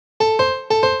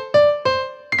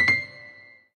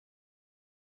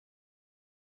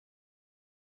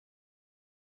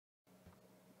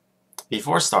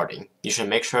Before starting, you should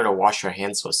make sure to wash your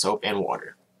hands with soap and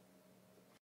water.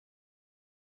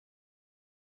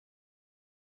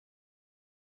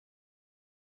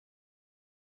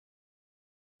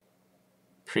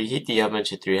 Preheat the oven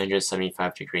to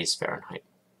 375 degrees Fahrenheit.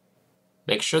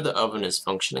 Make sure the oven is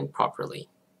functioning properly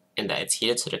and that it's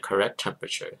heated to the correct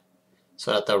temperature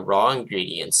so that the raw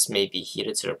ingredients may be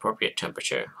heated to the appropriate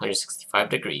temperature, 165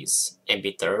 degrees, and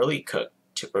be thoroughly cooked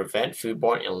to prevent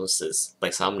foodborne illnesses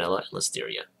like salmonella and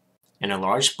listeria. In a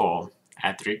large bowl,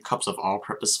 add 3 cups of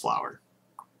all-purpose flour,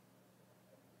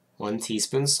 1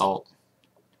 teaspoon salt,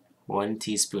 1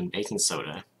 teaspoon baking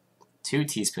soda, 2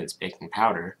 teaspoons baking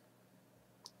powder,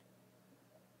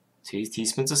 2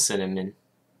 teaspoons of cinnamon,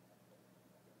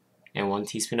 and 1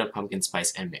 teaspoon of pumpkin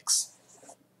spice and mix.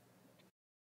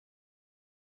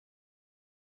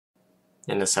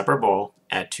 In a separate bowl,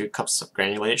 add 2 cups of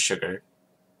granulated sugar,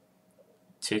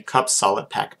 2 cups solid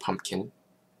pack pumpkin,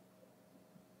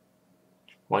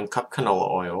 1 cup canola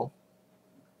oil,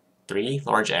 3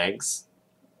 large eggs,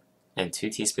 and 2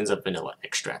 teaspoons of vanilla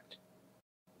extract.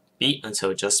 Beat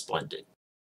until just blended.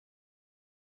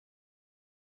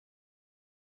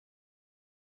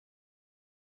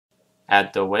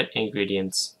 Add the wet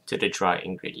ingredients to the dry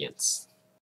ingredients.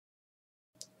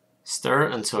 Stir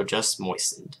until just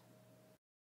moistened.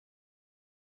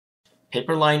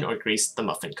 Paper line or grease the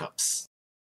muffin cups.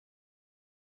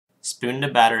 Spoon the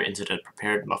batter into the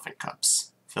prepared muffin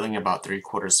cups, filling about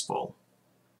 3/4 full.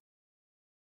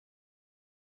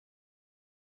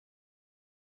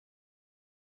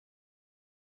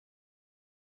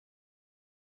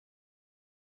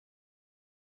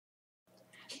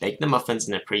 Bake the muffins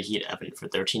in a preheat oven for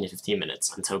 13 to 15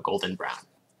 minutes until golden brown.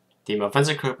 The muffins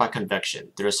are cooked by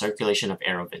convection through a circulation of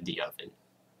air within the oven.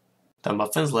 The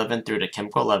muffins leaven through the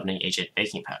chemical leavening agent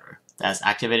baking powder that is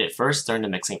activated first during the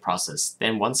mixing process,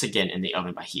 then once again in the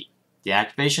oven by heat. The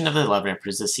activation of the leavener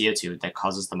produces CO2 that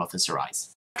causes the muffins to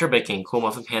rise. After baking, cool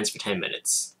muffin pans for 10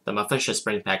 minutes. The muffins should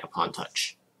spring back upon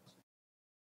touch.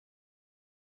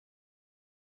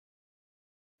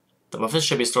 The muffins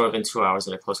should be stored within 2 hours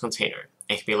in a closed container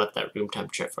and can be left at room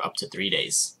temperature for up to 3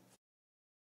 days.